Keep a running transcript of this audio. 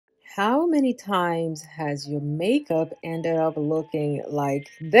How many times has your makeup ended up looking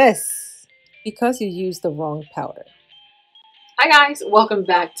like this because you used the wrong powder? Hi guys, welcome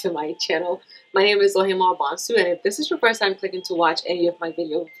back to my channel. My name is Ohemaa Bonsu, and if this is your first time clicking to watch any of my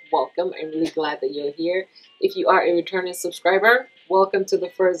videos, welcome. I'm really glad that you're here. If you are a returning subscriber, welcome to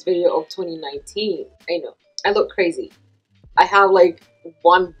the first video of 2019. I know, I look crazy. I have like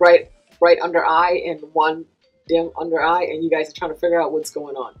one bright under eye and one dim under eye, and you guys are trying to figure out what's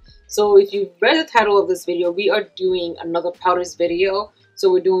going on. So if you read the title of this video, we are doing another powders video.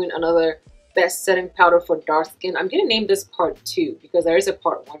 So we're doing another best setting powder for dark skin. I'm gonna name this part 2 because there is a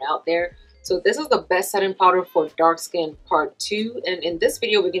part 1 out there. So this is the best setting powder for dark skin part 2, and in this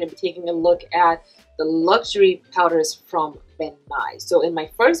video we're gonna be taking a look at the luxury powders from Ben Nye. So in my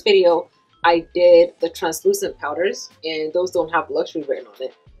first video I did the translucent powders, and those don't have luxury written on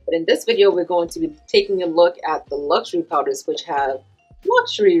it. But in this video we're going to be taking a look at the luxury powders which have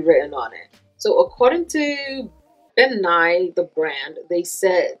luxury written on it. So according to Ben Nye, the brand, they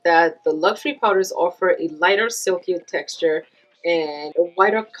said that the luxury powders offer a lighter, silkier texture and a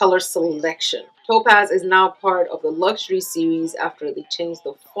wider color selection. Topaz is now part of the luxury series after they changed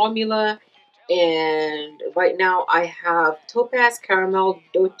the formula. And right now I have Topaz, Caramel,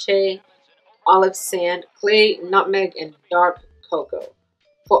 Dolce, Olive Sand, Clay, Nutmeg, and Dark Cocoa.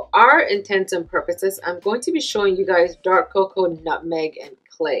 For our intents and purposes, I'm going to be showing you guys Dark Cocoa, Nutmeg, and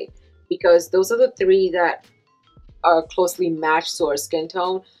Clay because those are the three that are closely matched to our skin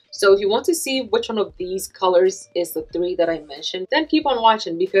tone. So if you want to see which one of these colors is the three that I mentioned, then keep on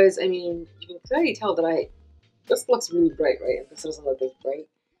watching because I mean you can clearly tell that this looks really bright, right? And this doesn't look as bright.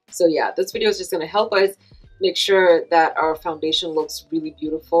 So yeah, this video is just going to help us make sure that our foundation looks really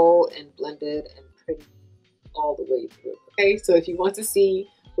beautiful and blended and pretty all the way through. Okay, so if you want to see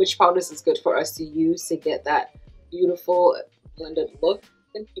which powders is good for us to use to get that beautiful blended look,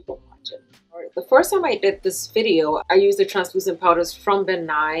 then keep on watching. Alright, the first time I did this video, I used the translucent powders from Ben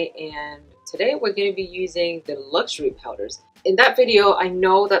Nye, and today we're going to be using the luxury powders. In that video, I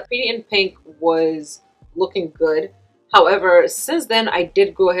know that Pretty in Pink was looking good. However, since then, I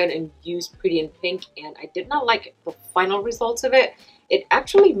did go ahead and use Pretty in Pink, and I did not like the final results of it. It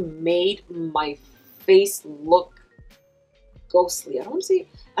actually made my face look ghostly.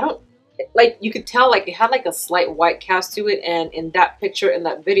 Like, you could tell like it had like a slight white cast to it, and in that picture, in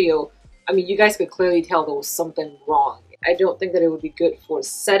that video, I mean, you guys could clearly tell there was something wrong. I don't think that it would be good for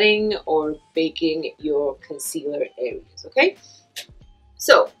setting or baking your concealer areas, okay?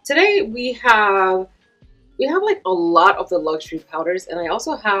 So today we have like a lot of the luxury powders, and I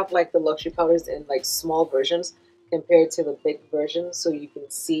also have like the luxury powders in like small versions compared to the big version, so you can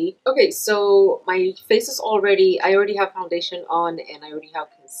see. Okay, so my face is I already have foundation on and I already have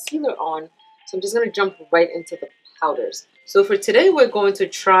concealer on, so I'm just going to jump right into the powders. So for today we're going to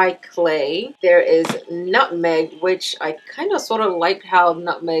try Clay. There is Nutmeg, which I kind of sort of liked how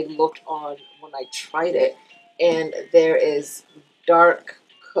Nutmeg looked on when I tried it, and there is Dark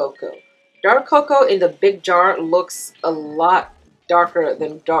Cocoa. Dark Cocoa in the big jar looks a lot darker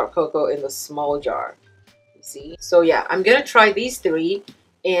than Dark Cocoa in the small jar. See, so yeah, I'm gonna try these three,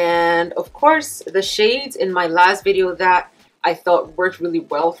 and of course the shades in my last video that I thought worked really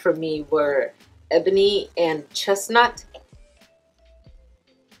well for me were Ebony and Chestnut.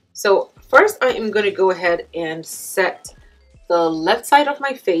 So first I am gonna go ahead and set the left side of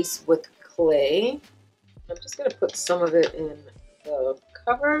my face with Clay. I'm just gonna put some of it in the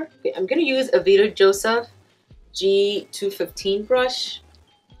cover. Okay, I'm gonna use a Vita Joseph G215 brush.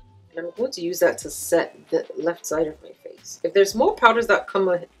 And I'm going to use that to set the left side of my face. If there's more powders that come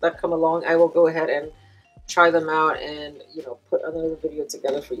along, I will go ahead and try them out and, you know, put another video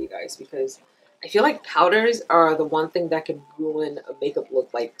together for you guys, because I feel like powders are the one thing that can ruin a makeup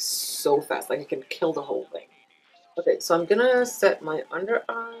look like so fast. Like it can kill the whole thing. Okay, so I'm gonna set my under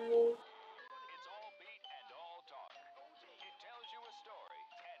eye.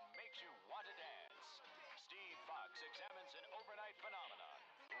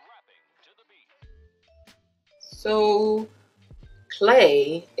 So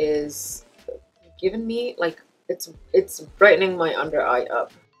Clay is giving me like it's brightening my under eye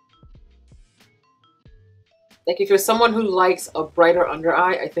up. Like if you're someone who likes a brighter under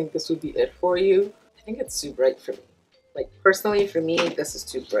eye, I think this would be it for you. I think it's too bright for me. Like personally for me, this is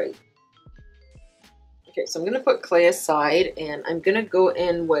too bright. Okay, so I'm gonna put Clay aside and I'm gonna go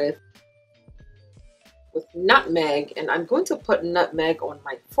in with Nutmeg, and I'm going to put Nutmeg on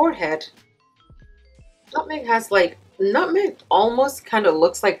my forehead. Nutmeg almost kind of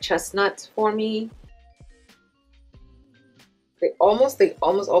looks like Chestnut for me. They almost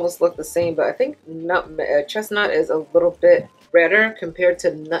look the same, but I think Chestnut is a little bit redder compared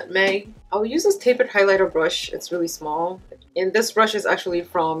to nutmeg. I'll use this tapered highlighter brush. It's really small. And this brush is actually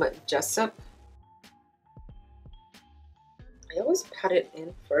from Jessup. I always pat it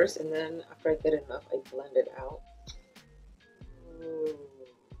in first, and then after I get enough, I blend it out. Ooh.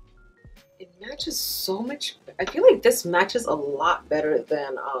 It matches so much. I feel like this matches a lot better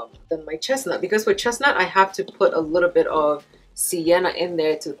than my chestnut, because with chestnut I have to put a little bit of sienna in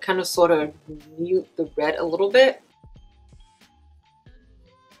there to kind of sort of mute the red a little bit.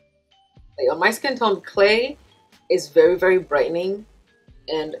 Like on my skin tone, clay is very brightening,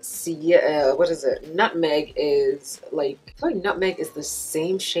 and what is it? Nutmeg is like, I feel like nutmeg is the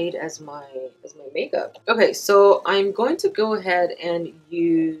same shade as my makeup. Okay, so I'm going to go ahead and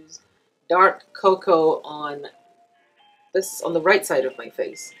use dark cocoa on the right side of my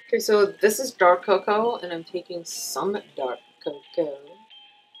face. Okay, so this is dark cocoa, and I'm taking some dark cocoa.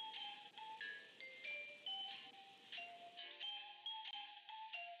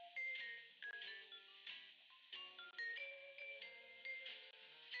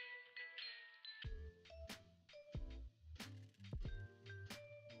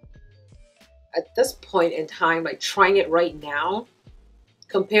 At this point in time, like trying it right now,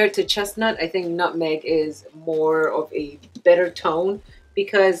 compared to chestnut, I think nutmeg is more of a better tone,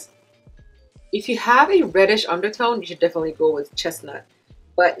 because if you have a reddish undertone, you should definitely go with chestnut.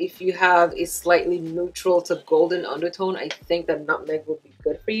 But if you have a slightly neutral to golden undertone, I think that nutmeg will be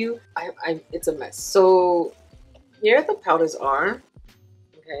good for you. It's a mess. So here the powders are.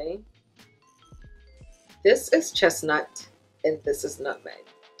 Okay, this is chestnut and this is nutmeg.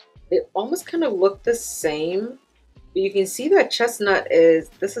 They almost kind of look the same, but you can see that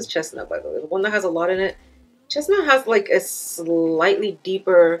this is chestnut, by the way, the one that has a lot in it. Chestnut has like a slightly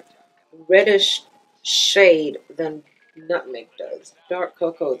deeper reddish shade than nutmeg does. Dark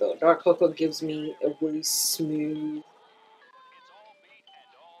cocoa though, dark cocoa gives me a really smooth.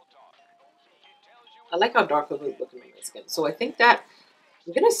 I like how dark cocoa is looking on my skin. So I think that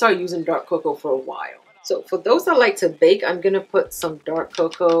I'm gonna start using dark cocoa for a while. So for those that like to bake, I'm gonna put some dark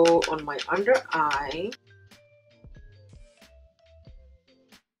cocoa on my under eye.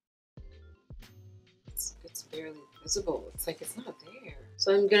 It's barely visible. It's like it's not there.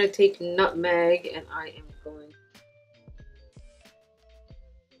 So I'm gonna take nutmeg and I am going.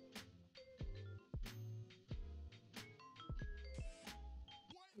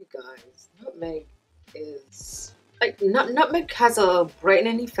 You guys, nutmeg is like nutmeg has a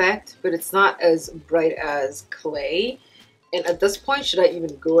brightening effect, but it's not as bright as clay. And at this point, should I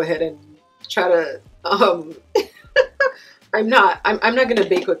even go ahead and try to I'm not gonna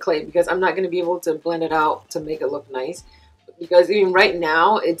bake with clay because I'm not gonna be able to blend it out to make it look nice. Because even right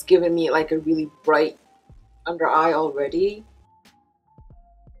now, it's giving me like a really bright under eye already.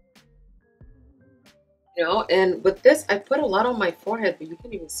 You know, and with this, I put a lot on my forehead, but you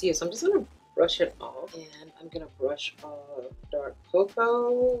can't even see it. So I'm just gonna brush it off, and I'm gonna brush off dark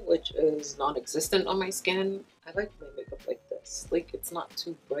cocoa, which is non-existent on my skin. I like my makeup like this, like it's not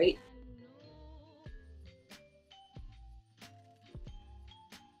too bright.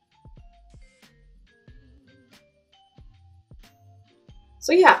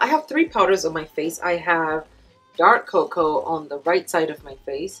 So yeah, I have three powders on my face. I have dark cocoa on the right side of my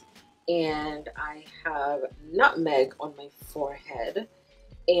face, and I have nutmeg on my forehead,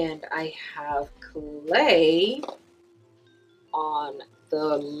 and I have clay on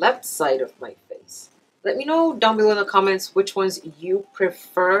the left side of my face. Let me know down below in the comments which ones you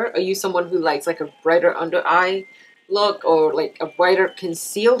prefer. Are you someone who likes like a brighter under eye look or like a brighter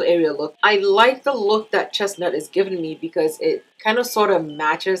concealed area look? I like the look that chestnut is giving me because it kind of sort of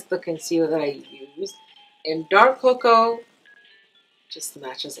matches the concealer that I use. And dark cocoa just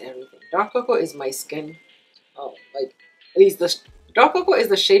matches everything. Dark cocoa is my skin. Oh, like at least the dark cocoa is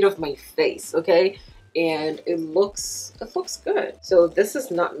the shade of my face, okay? And it looks good. So this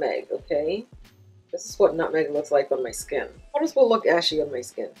is nutmeg, okay? This is what nutmeg looks like on my skin. How does it look ashy on my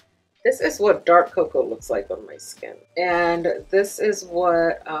skin? This is what dark cocoa looks like on my skin. And this is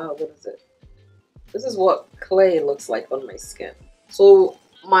what is it? This is what clay looks like on my skin. So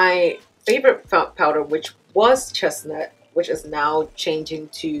my favorite powder, which was chestnut, which is now changing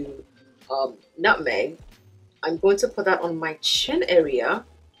to nutmeg, I'm going to put that on my chin area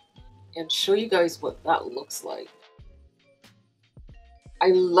and show you guys what that looks like. I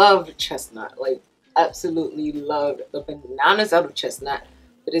love chestnut, like absolutely love the bananas out of chestnut.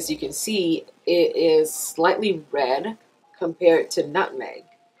 But as you can see, it is slightly red compared to nutmeg.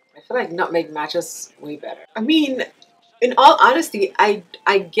 I feel like nutmeg matches way better. I mean, in all honesty, I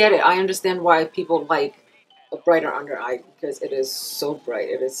get it. I understand why people like a brighter under eye because it is so bright.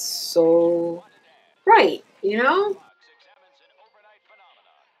 It is so bright, you know?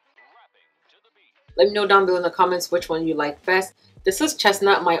 Let me know down below in the comments which one you like best. This is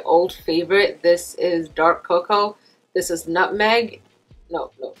chestnut, my old favorite. This is dark cocoa. This is nutmeg.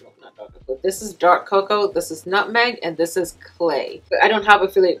 No, not dark cocoa. This is dark cocoa. This is nutmeg, and this is clay. I don't have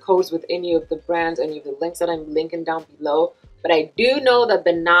affiliate codes with any of the brands, any of the links that I'm linking down below. But I do know that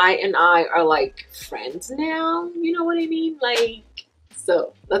Benai and I are like friends now. You know what I mean? Like,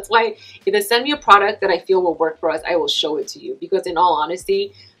 so that's why if they send me a product that I feel will work for us, I will show it to you. Because in all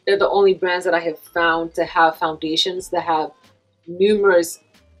honesty, they're the only brands that I have found to have foundations that have numerous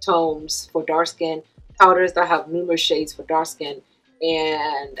tones for dark skin, powders that have numerous shades for dark skin,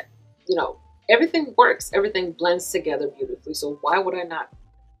 and you know, everything works. Everything blends together beautifully. So why would I not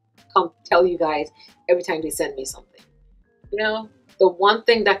come tell you guys every time they send me something? You know, the one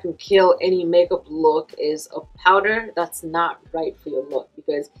thing that can kill any makeup look is a powder that's not right for your look.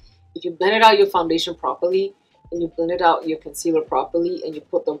 Because if you blended out your foundation properly and you blended out your concealer properly and you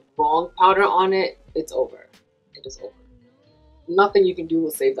put the wrong powder on it, it's over. It is over. Nothing you can do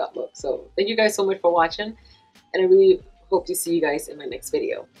will save that look. So thank you guys so much for watching, and I really hope to see you guys in my next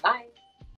video. Bye.